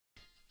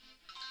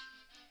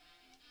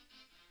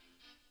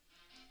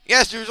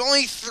Yes, there's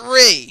only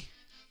 3.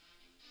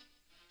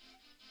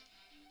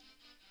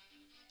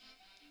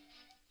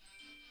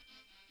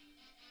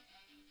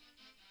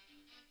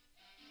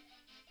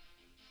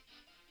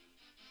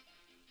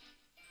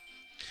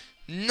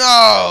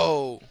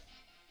 No!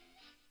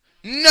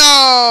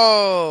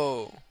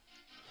 No!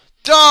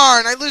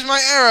 Darn, I lose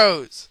my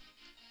arrows.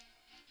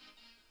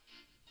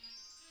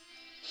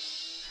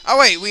 Oh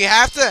wait, we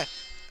have to...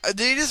 did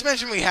he just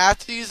mention we have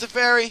to use the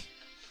fairy?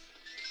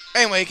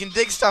 Anyway, you can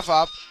dig stuff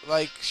up,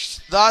 like,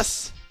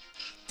 thus,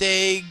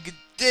 dig,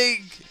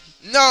 dig,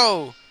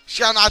 no,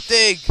 shall not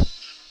dig,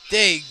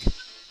 dig.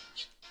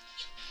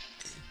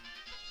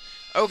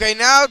 Okay,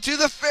 now to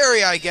the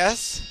fairy, I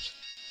guess,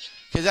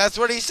 because that's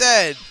what he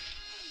said.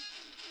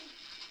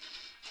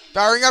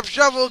 Powering up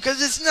shovel,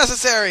 because it's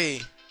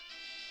necessary.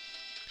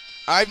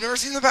 I've never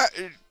seen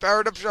the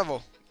powered up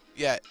shovel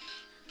yet.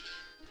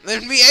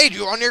 Let me aid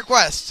you on your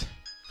quest.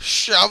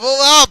 Shovel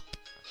up.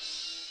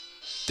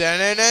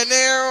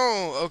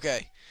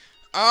 Okay.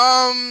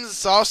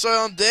 Soft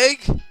soil and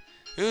dig?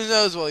 Who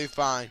knows what you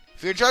find?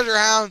 If you're a treasure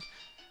hound,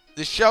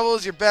 the shovel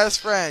is your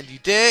best friend. You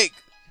dig?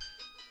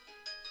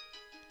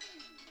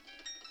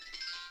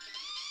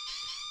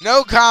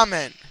 No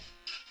comment.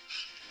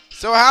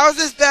 So how is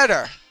this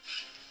better?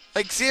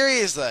 Like,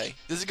 seriously.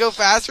 Does it go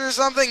faster or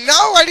something?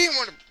 No, I didn't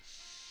want to...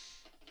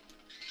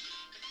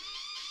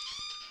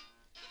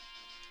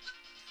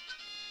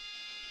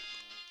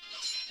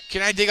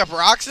 Can I dig up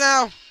rocks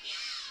now?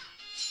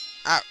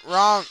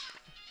 Wrong.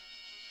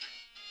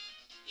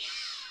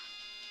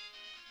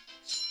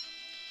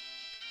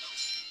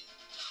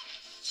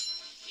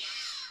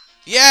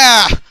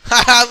 Yeah!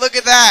 Look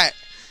at that!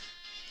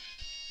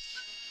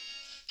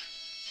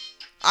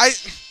 I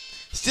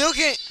still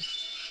can't...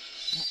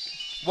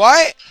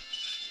 What?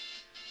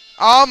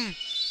 Oh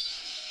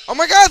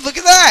my god, look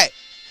at that!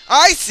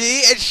 I see,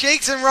 it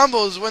shakes and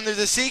rumbles when there's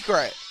a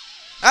secret.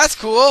 That's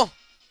cool.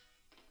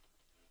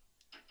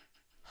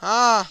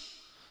 Huh.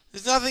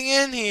 There's nothing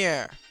in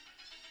here.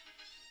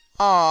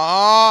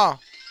 Aww.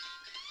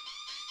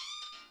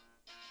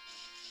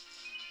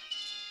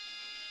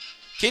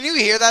 Can you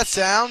hear that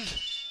sound?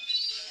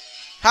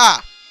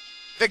 Ha!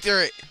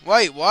 Victory.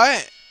 Wait,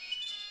 what?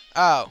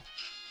 Oh.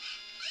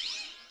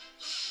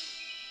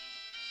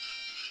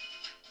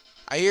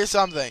 I hear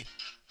something.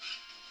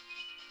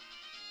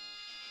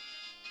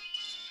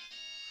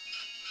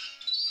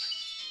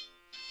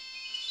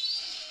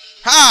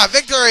 Ha!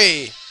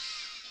 Victory!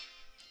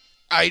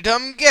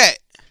 Item get.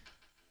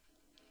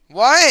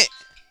 What?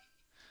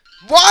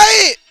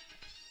 What?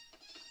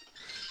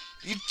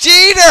 You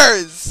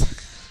cheaters!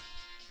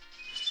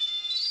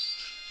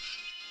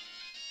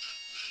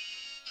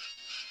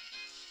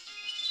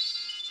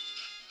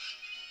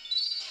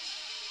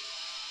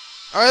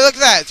 Alright, look at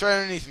that. It's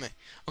right underneath me.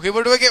 Okay,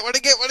 what do I get? What do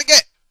I get? What do I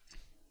get?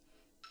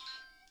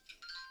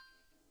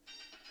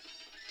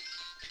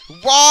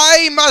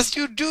 Why must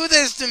you do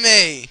this to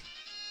me?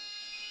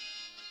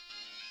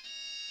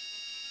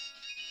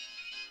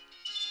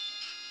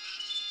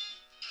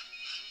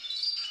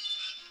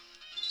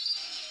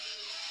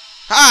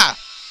 Ha!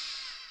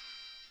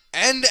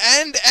 And,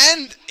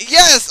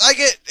 yes, I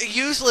get a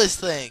useless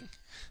thing.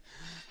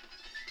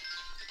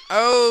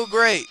 Oh,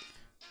 great.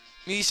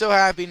 Me so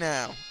happy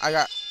now. I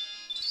got...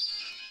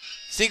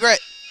 Secret!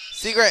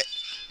 Secret!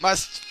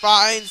 Must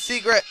find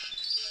secret!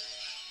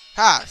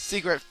 Ha!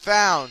 Secret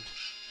found.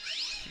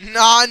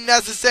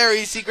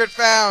 Non-necessary secret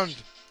found.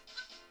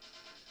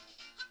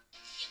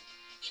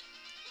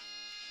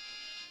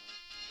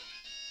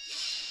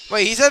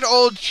 Wait, he said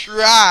old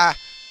tree,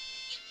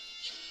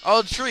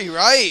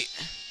 right?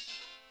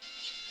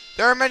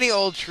 There are many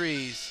old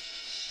trees.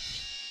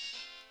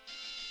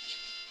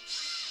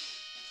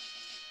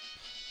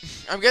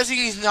 I'm guessing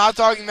he's not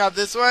talking about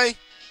this way.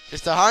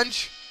 Just a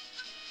hunch.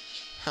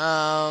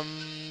 I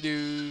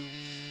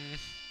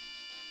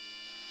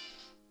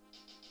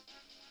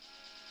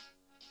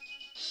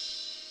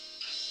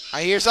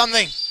hear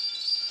something.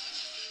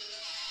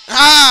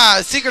 Ah,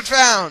 secret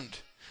found.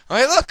 Oh,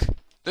 hey, look.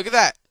 Look at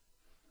that.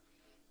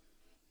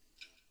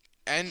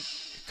 And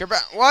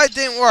what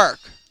didn't work?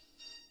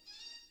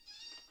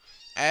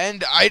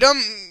 And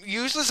item,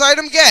 useless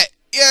item get.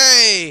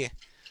 Yay!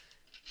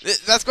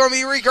 That's going to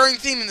be a recurring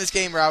theme in this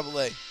game,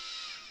 probably.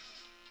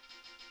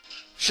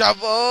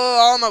 Shovel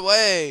all my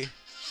way.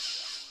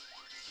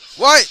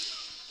 What?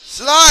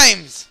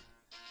 Slimes!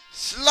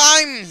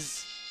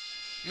 Slimes!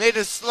 Made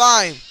of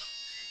slime.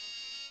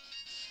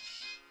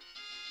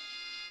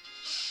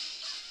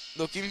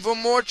 Looking for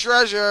more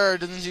treasure.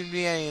 Doesn't seem to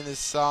be any in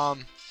this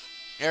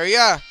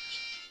area.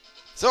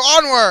 So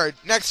onward.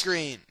 Next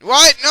screen.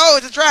 What? No,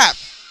 it's a trap.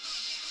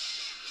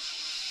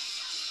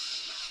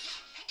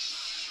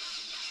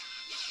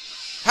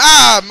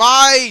 Ha!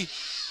 My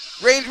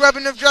ranged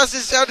weapon of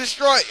justice shall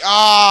destroy.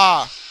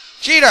 Ah!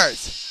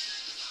 Cheaters!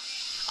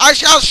 I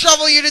shall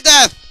shovel you to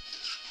death!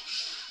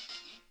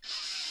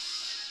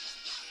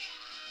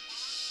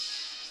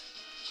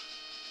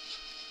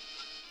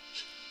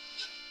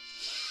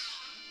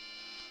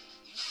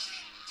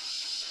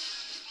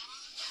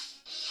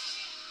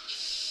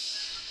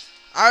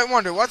 I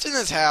wonder, what's in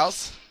this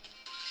house?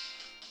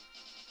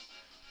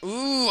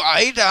 Ooh,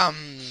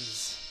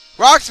 items.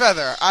 Rock's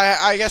Feather.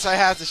 I guess I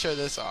have to show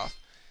this off.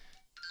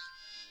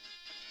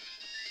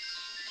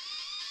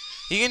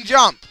 He can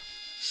jump.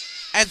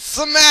 And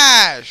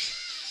smash!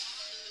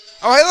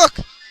 Oh, hey,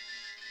 look!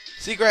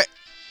 Secret.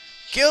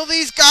 Kill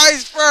these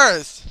guys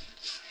first!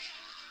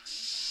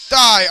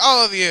 Die,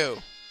 all of you!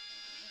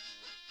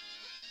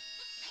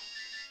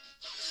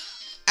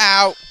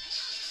 Ow.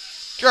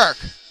 Jerk.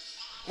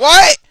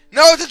 What?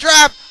 No, it's a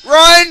trap!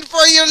 Run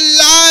for your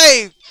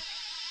life!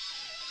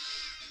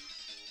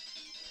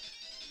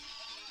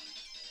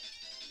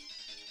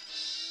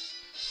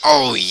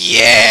 Oh,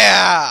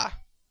 yeah!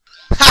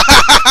 Ha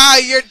ha ha!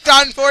 You're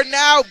done for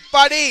now,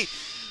 buddy!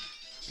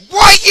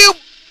 What, you...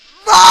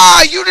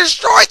 Ah! You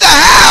destroyed the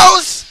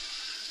house!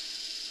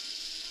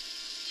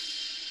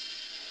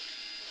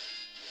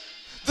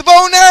 The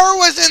bow and arrow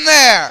was in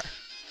there!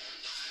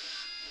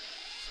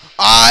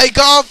 I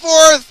call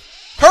forth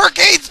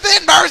Hurricane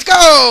Spin Bars,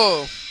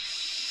 go!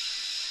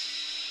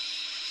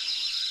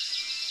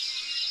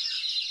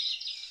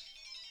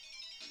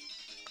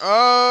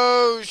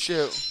 Oh,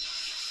 shoot.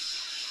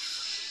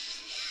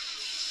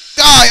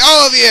 Die,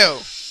 all of you!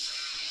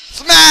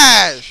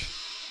 Smash!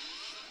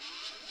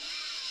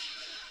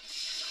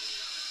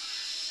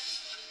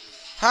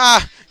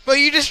 Ha! But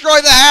you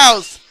destroyed the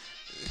house!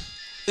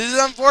 This is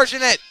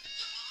unfortunate.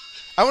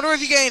 I wonder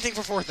if you get anything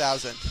for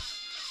 4,000.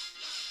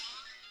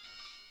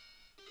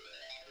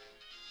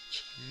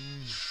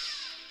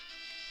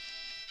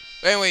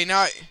 Anyway,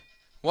 now...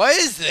 What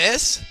is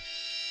this?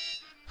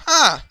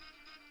 Huh.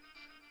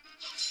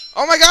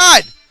 Oh my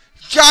god!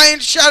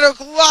 Giant Shadow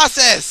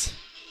Colossus!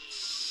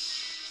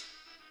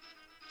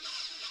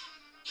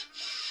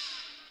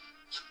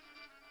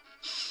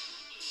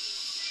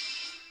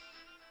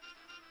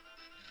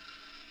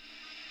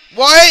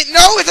 What?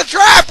 No, it's a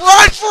trap!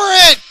 Run for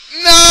it!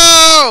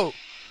 No!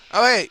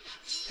 Oh, wait.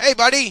 Hey,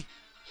 buddy.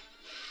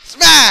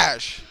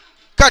 Smash!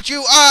 Cut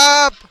you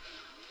up!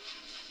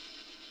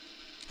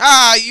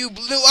 Ah, you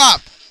blew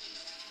up!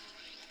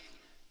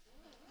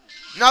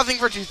 Nothing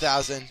for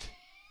 2,000.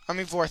 I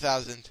mean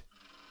 4,000.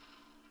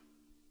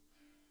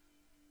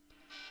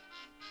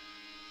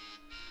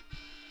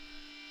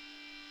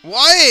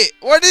 What?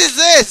 What is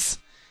this?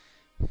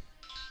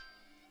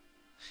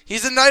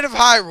 He's a Knight of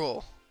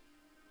Hyrule.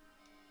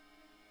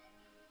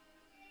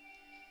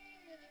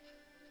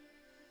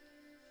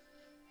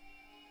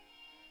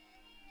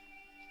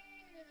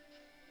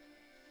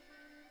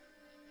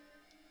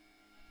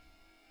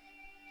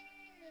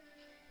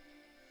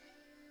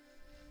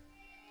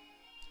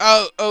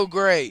 Oh,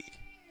 great.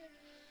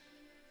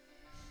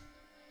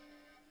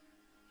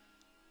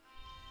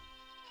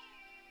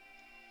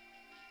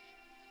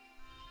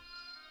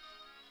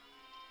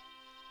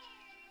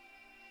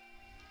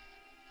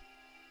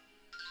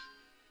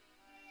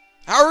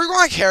 How are we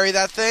going to carry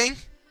that thing?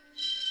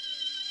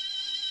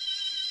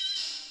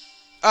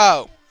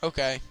 Oh,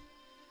 okay.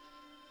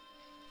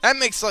 That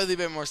makes slightly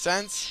bit more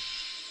sense.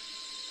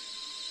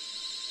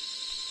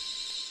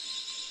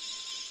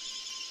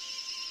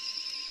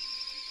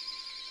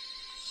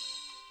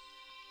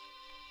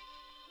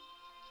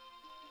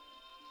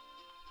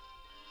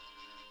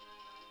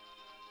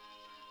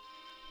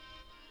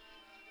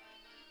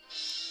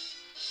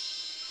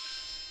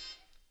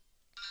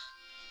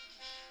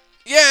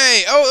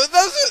 Yay! Oh,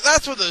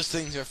 that's what those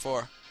things are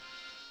for.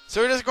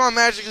 So we're just going to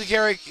magically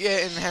carry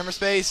it in hammer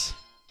space.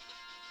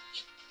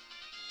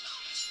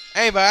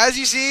 Anyway, as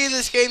you see,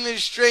 this game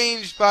is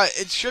strange, but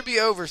it should be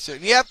over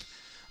soon. Yep.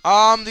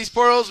 These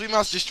portals, we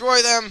must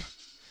destroy them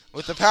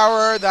with the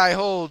power that I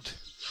hold.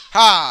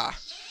 Ha!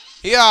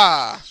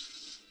 Yeah!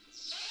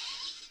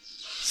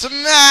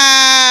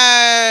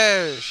 Smash!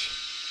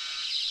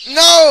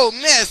 No!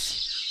 Miss!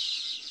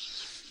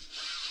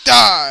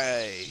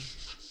 Die!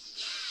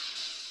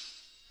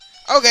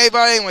 Okay,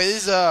 but anyway,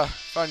 this is a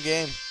fun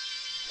game.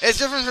 It's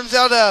different from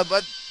Zelda,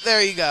 but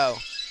there you go.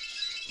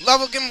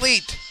 Level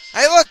complete.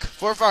 Hey, look!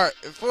 Four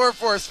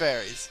forest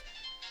fairies.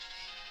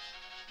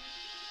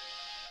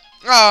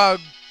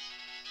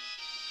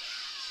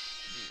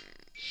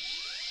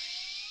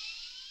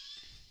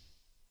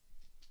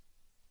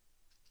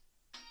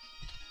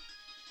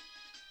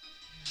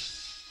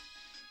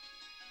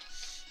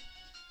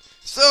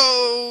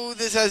 So,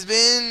 this has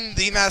been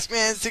the Masked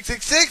Man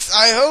 666.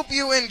 I hope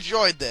you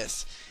enjoyed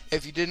this.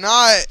 If you did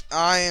not,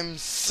 I am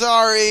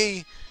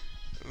sorry,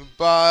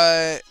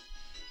 but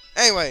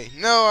anyway,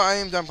 no, I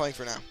am done playing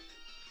for now.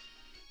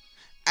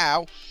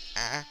 Ow.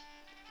 Ah.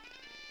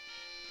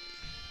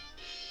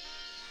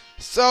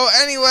 So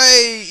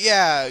anyway,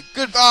 yeah,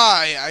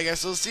 goodbye. I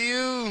guess I'll see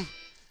you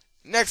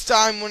next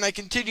time when I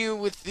continue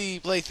with the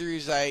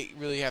playthroughs I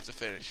really have to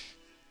finish.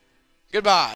 Goodbye.